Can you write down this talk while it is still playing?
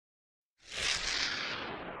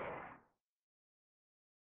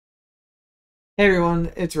Hey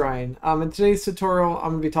everyone, it's Ryan. In today's tutorial,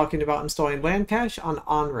 I'm going to be talking about installing LanCache on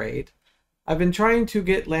Unraid. I've been trying to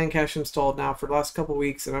get LanCache installed now for the last couple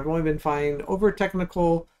weeks, and I've only been finding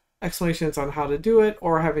over-technical explanations on how to do it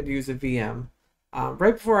or having to use a VM.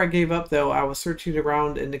 Right before I gave up, though, I was searching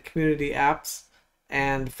around in the community apps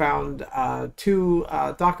and found two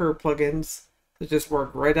Docker plugins that just work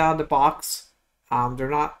right out of the box. They're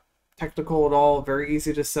not technical at all, very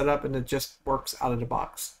easy to set up, and it just works out of the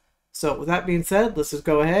box. So with that being said, let's just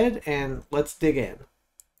go ahead and let's dig in.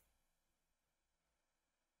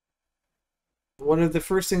 One of the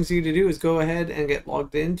first things you need to do is go ahead and get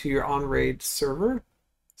logged into your Unraid server.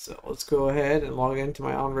 So let's go ahead and log into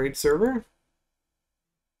my Unraid server.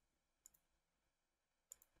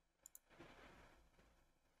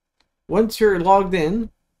 Once you're logged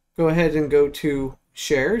in, go ahead and go to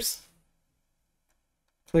Shares.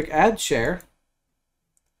 Click Add Share.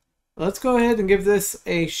 Let's go ahead and give this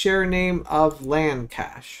a share name of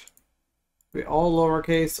LanCache. Be all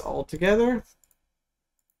lowercase all together.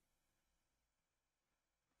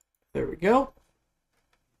 There we go.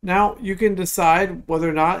 Now you can decide whether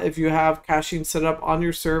or not, if you have caching set up on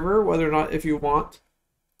your server, whether or not if you want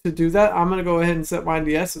to do that. I'm going to go ahead and set mine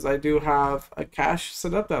to yes, as I do have a cache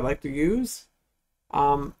set up that I like to use.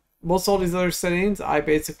 Most all these other settings I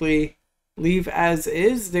basically leave as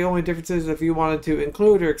is. The only difference is if you wanted to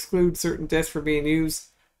include or exclude certain disks from being used,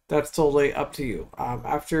 that's totally up to you.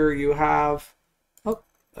 After you have,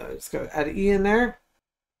 just go add an E in there.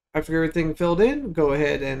 After everything filled in, go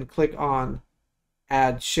ahead and click on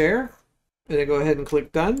Add Share, and then go ahead and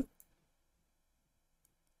click Done.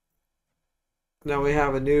 Now we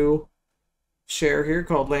have a new share here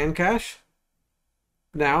called LanCache.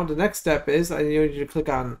 Now the next step is I need you to click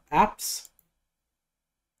on Apps.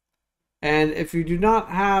 And if you do not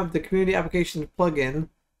have the Community Applications plugin,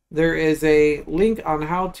 there is a link on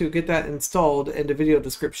how to get that installed in the video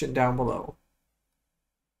description down below.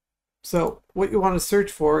 So what you want to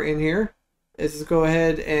search for in here is to go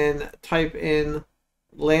ahead and type in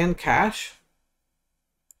LanCache.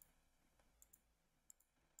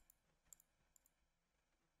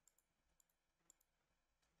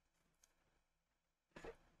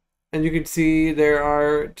 And you can see there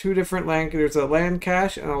are two different there's a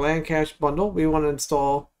LanCache and a LanCache bundle. We want to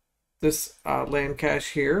install this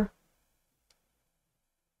LanCache here.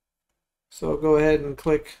 So go ahead and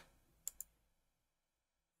click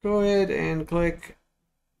on it,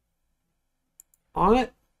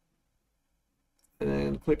 and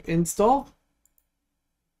then click install.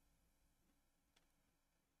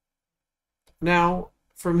 Now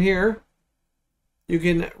from here, you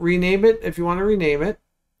can rename it if you want to rename it.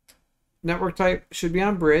 Network type should be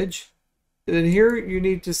on bridge. And then here you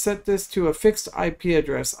need to set this to a fixed IP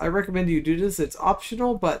address. I recommend you do this. It's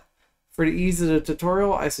optional, but for the ease of the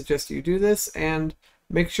tutorial, I suggest you do this, and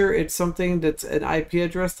make sure it's something that's an IP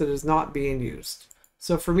address that is not being used.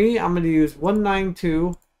 So for me, I'm going to use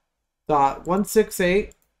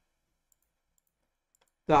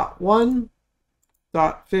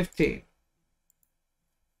 192.168.1.15.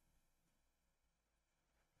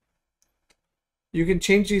 You can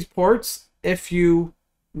change these ports if you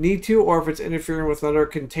need to, or if it's interfering with another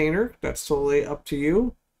container. That's totally up to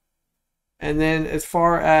you. And then as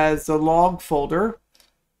far as the log folder,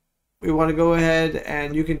 we want to go ahead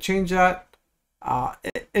and you can change that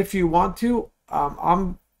if you want to.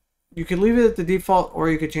 You can leave it at the default, or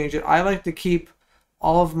you can change it. I like to keep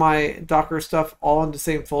all of my Docker stuff all in the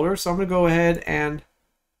same folder. So I'm going to go ahead and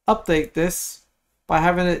update this by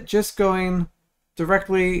having it just going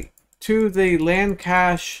directly to the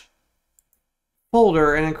LanCache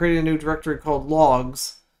folder, and then create a new directory called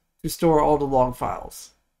logs to store all the log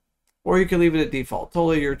files. Or you can leave it at default,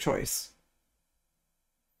 totally your choice.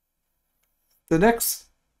 The next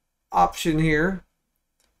option here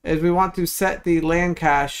is we want to set the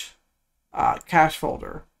LanCache cache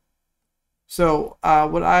folder. So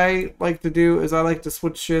what I like to do is I like to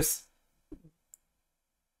switch this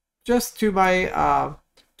just to my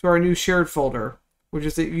to our new shared folder, which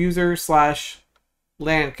is the user/LanCache.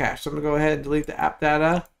 So I'm going to go ahead and delete the app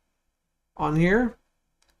data on here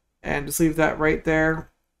and just leave that right there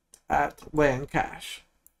at LanCache.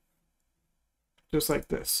 Just like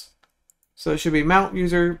this. So it should be mount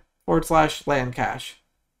user/LanCache.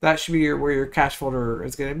 That should be where your cache folder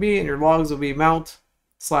is going to be, and your logs will be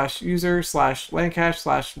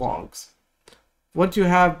mount/user/LanCache/logs. Once you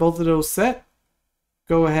have both of those set,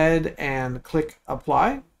 go ahead and click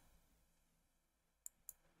apply.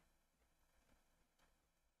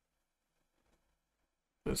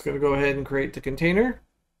 It's going to go ahead and create the container.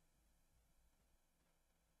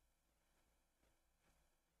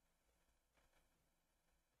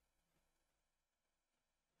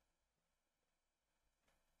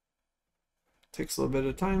 Takes a little bit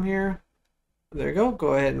of time here. There you go.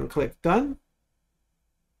 Go ahead and click done.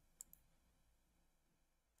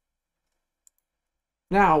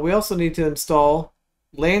 Now we also need to install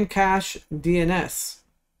LanCache DNS.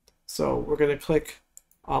 So we're going to click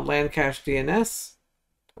on LanCache DNS.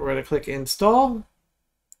 We're going to click install.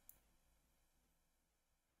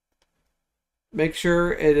 Make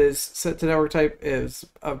sure it is set to network type is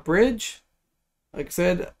a bridge. Like I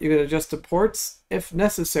said, you can adjust the ports if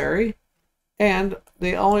necessary. And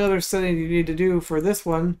the only other setting you need to do for this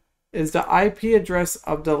one is the IP address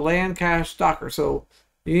of the LanCache Docker. So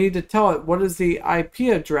you need to tell it what is the IP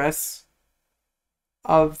address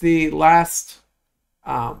of the last,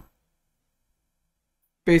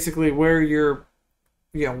 basically where you're,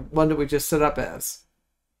 one that we just set up as.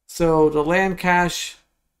 So the LanCache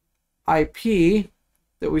IP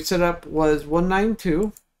that we set up was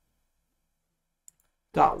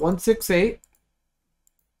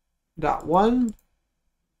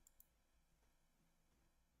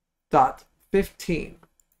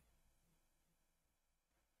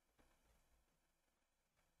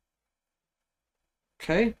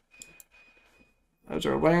Okay, that's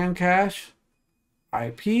our LanCache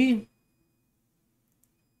IP.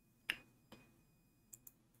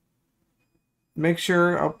 Make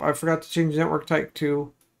sure, I forgot to change network type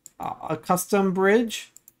to a custom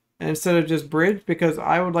bridge instead of just bridge, because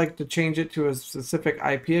I would like to change it to a specific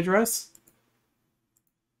IP address.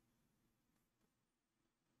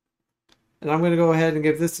 And I'm going to go ahead and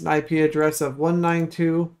give this an IP address of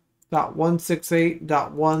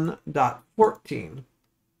 192.168.1.14.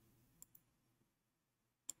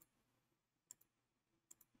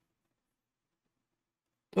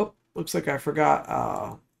 Oh, looks like I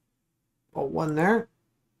forgot one there.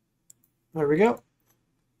 There we go.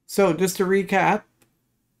 So just to recap,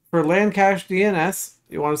 for LanCache DNS,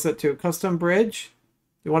 you want to set to a custom bridge.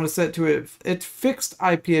 You want to set to its fixed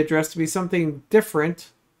IP address to be something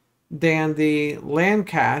different than the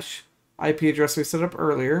LanCache IP address we set up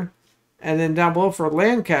earlier. And then down below for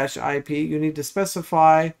LanCache IP, you need to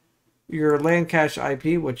specify your LanCache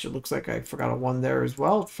IP, which it looks like I forgot a 1 there as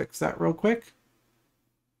well. Fix that real quick.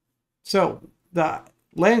 So the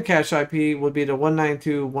LanCache IP would be the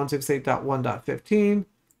 192.168.1.15,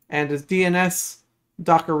 and this DNS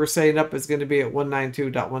Docker we're setting up is going to be at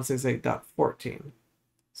 192.168.14.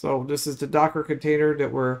 So this is the Docker container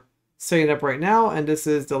that we're setting up right now, and this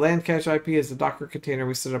is the LanCache IP is the Docker container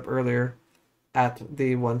we set up earlier at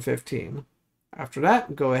the 115. After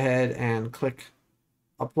that, go ahead and click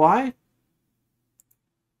apply.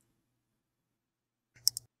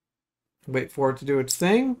 Wait for it to do its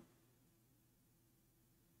thing.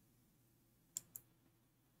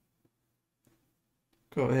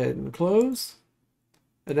 Go ahead and close.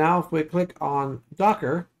 And now if we click on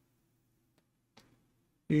Docker,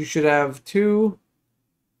 you should have 2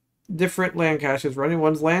 different LanCaches running.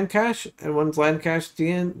 One's LanCache and one's LanCache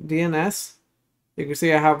DNS. You can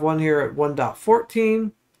see I have one here at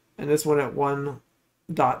 1.14 and this one at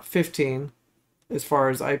 1.15 as far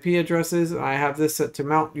as IP addresses. And I have this set to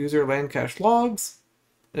mount user LanCache logs.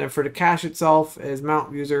 And then for the cache itself is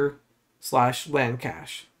mount user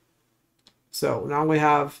 /LanCache. So now we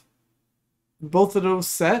have both of those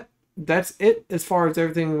set. That's it as far as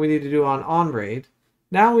everything we need to do on Unraid.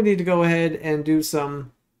 Now we need to go ahead and do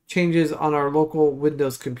some changes on our local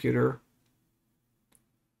Windows computer.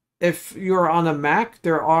 If you're on a Mac,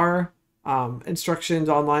 there are instructions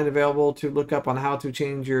online available to look up on how to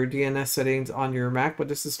change your DNS settings on your Mac, but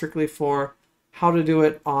this is strictly for how to do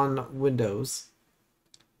it on Windows.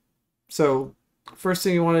 So first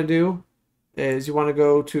thing you want to do is you want to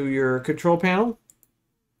go to your control panel.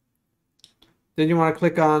 Then you want to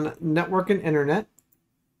click on Network and Internet.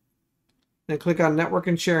 Then click on Network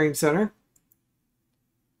and Sharing Center.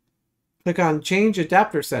 Click on Change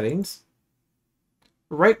Adapter Settings.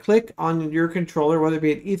 Right-click on your controller, whether it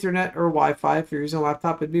be an Ethernet or Wi-Fi. If you're using a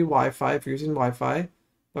laptop, it'd be Wi-Fi if you're using Wi-Fi.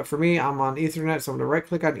 But for me, I'm on Ethernet, so I'm going to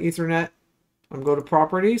right-click on Ethernet. I'm going to go to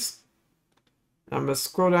Properties. I'm going to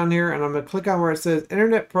scroll down here and I'm going to click on where it says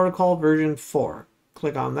Internet Protocol version 4.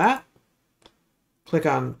 Click on that. Click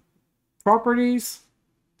on Properties.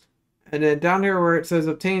 And then down here where it says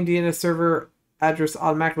Obtain DNS server address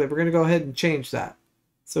automatically, we're going to go ahead and change that.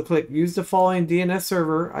 So click Use the following DNS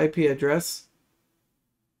server IP address.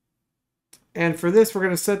 And for this, we're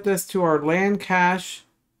going to set this to our LanCache,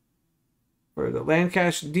 or the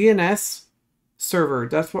LanCache DNS server.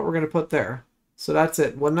 That's what we're going to put there. So that's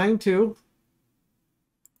it.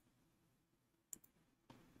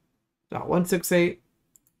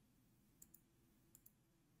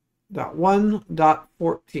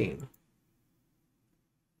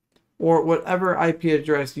 or whatever IP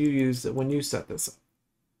address you use when you set this up.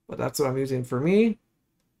 But that's what I'm using for me.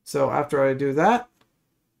 So after I do that,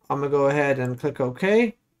 I'm going to go ahead and click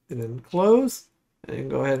OK and then close. And you can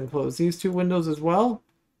go ahead and close these two windows as well.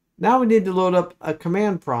 Now we need to load up a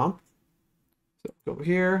command prompt. So go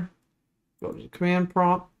here, go to the command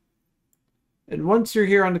prompt. And once you're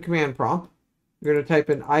here on the command prompt, you're going to type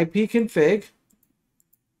in ipconfig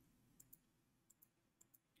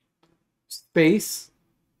space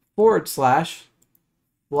 / flush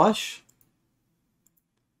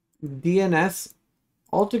DNS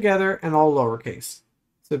all together and all lowercase.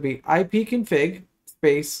 So it'd be ipconfig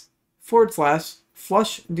space / flush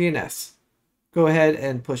DNS. Go ahead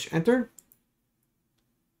and push enter.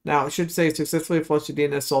 Now it should say successfully flushed the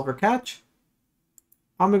DNS solver cache.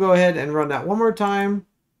 I'm going to go ahead and run that one more time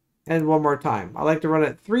and one more time. I like to run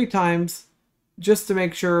it 3 times just to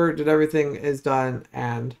make sure that everything is done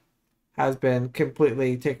and has been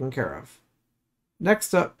completely taken care of.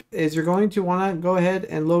 Next up is you're going to want to go ahead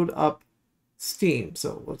and load up Steam.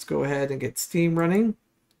 So let's go ahead and get Steam running.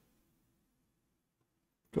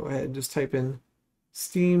 Go ahead and just type in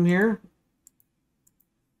Steam here.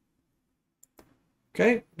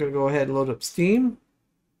 Okay, I'm going to go ahead and load up Steam.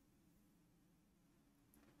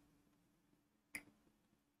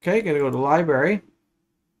 Okay, going to go to library.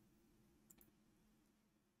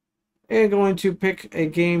 And going to pick a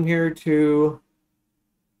game here to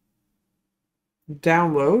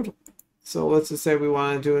download. So let's just say we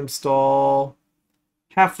wanted to install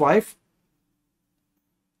Half-Life.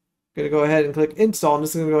 Going to go ahead and click install. I'm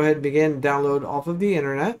just going to go ahead and begin download off of the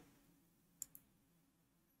internet.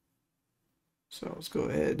 So let's go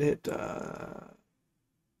ahead and hit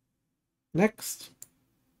next.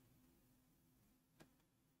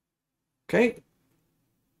 Okay.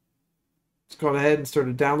 Let's go ahead and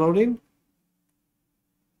start downloading.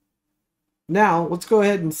 Now, let's go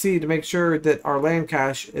ahead and see to make sure that our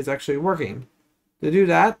LanCache is actually working. To do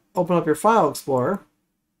that, open up your File Explorer.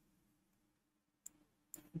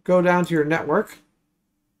 Go down to your network.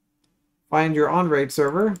 Find your Unraid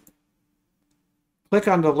server. Click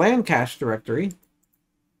on the LanCache directory.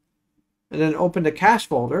 And then open the cache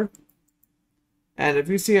folder. And if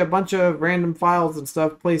you see a bunch of random files and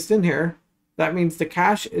stuff placed in here, that means the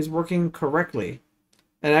cache is working correctly.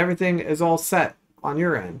 And everything is all set on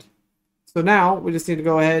your end. So now we just need to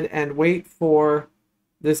go ahead and wait for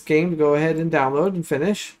this game to go ahead and download and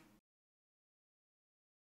finish.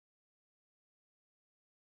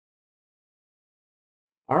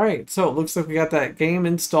 Alright, so it looks like we got that game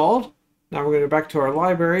installed. Now we're going to go back to our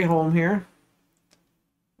library home here.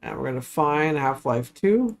 And we're going to find Half-Life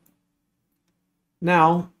 2.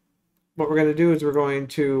 Now, what we're going to do is we're going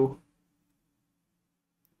to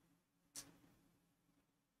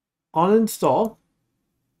uninstall.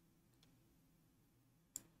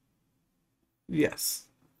 Yes.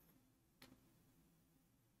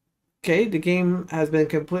 Okay, the game has been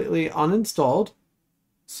completely uninstalled.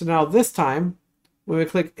 So now this time, when we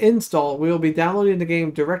click install, we will be downloading the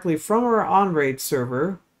game directly from our Unraid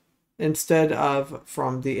server instead of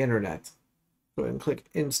from the internet. Go ahead and click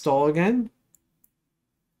install again.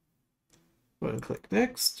 Go ahead and click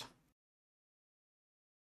next.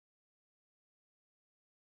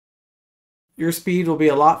 Your speed will be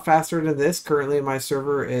a lot faster than this. Currently, my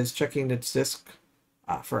server is checking its disk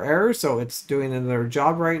for errors, so it's doing another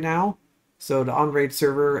job right now. So the Unraid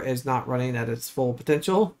server is not running at its full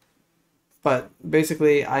potential. But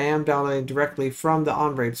basically, I am downloading directly from the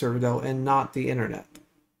Unraid server, though, and not the internet.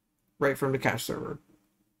 Right from the cache server.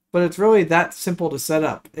 But it's really that simple to set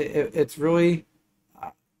up. It's really,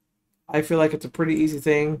 I feel like it's a pretty easy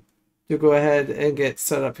thing to go ahead and get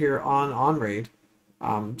set up here on Unraid.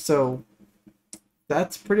 So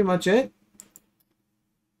that's pretty much it.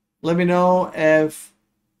 Let me know if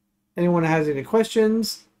anyone has any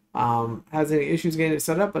questions, has any issues getting it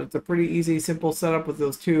set up, but it's a pretty easy, simple setup with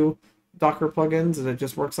those 2 Docker plugins, and it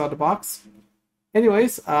just works out of the box.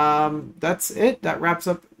 Anyways, that's it. That wraps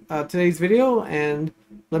up today's video, and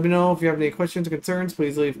let me know if you have any questions or concerns.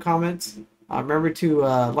 Please leave comments. Remember to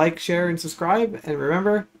like, share, and subscribe, and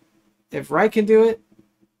remember, if Rai can do it,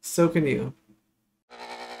 so can you.